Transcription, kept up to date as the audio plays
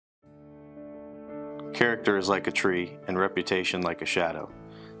Character is like a tree and reputation like a shadow.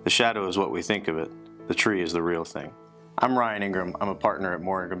 The shadow is what we think of it. The tree is the real thing. I'm Ryan Ingram. I'm a partner at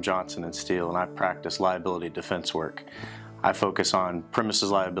Moore Ingram Johnson & Steele, and I practice liability defense work. I focus on premises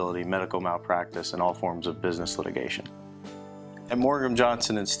liability, medical malpractice, and all forms of business litigation. At Moore Ingram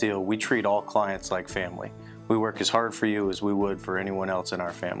Johnson & Steele, we treat all clients like family. We work as hard for you as we would for anyone else in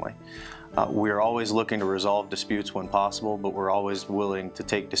our family. We are always looking to resolve disputes when possible, but we're always willing to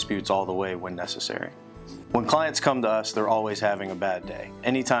take disputes all the way when necessary. When clients come to us, they're always having a bad day.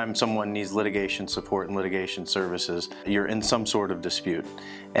 Anytime someone needs litigation support and litigation services, you're in some sort of dispute.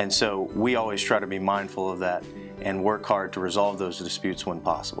 And so we always try to be mindful of that and work hard to resolve those disputes when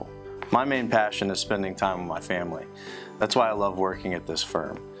possible. My main passion is spending time with my family. That's why I love working at this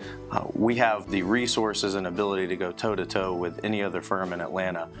firm. We have the resources and ability to go toe-to-toe with any other firm in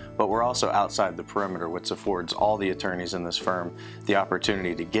Atlanta, but we're also outside the perimeter, which affords all the attorneys in this firm the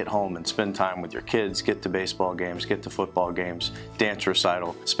opportunity to get home and spend time with your kids, get to baseball games, get to football games, dance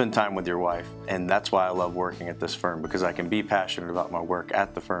recital, spend time with your wife. And that's why I love working at this firm, because I can be passionate about my work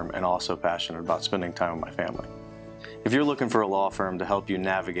at the firm and also passionate about spending time with my family. If you're looking for a law firm to help you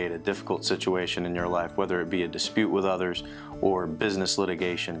navigate a difficult situation in your life, whether it be a dispute with others or business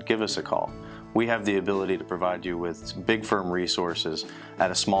litigation, give us a call. We have the ability to provide you with big firm resources at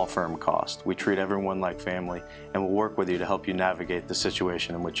a small firm cost. We treat everyone like family, and we'll work with you to help you navigate the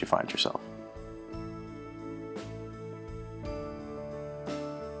situation in which you find yourself.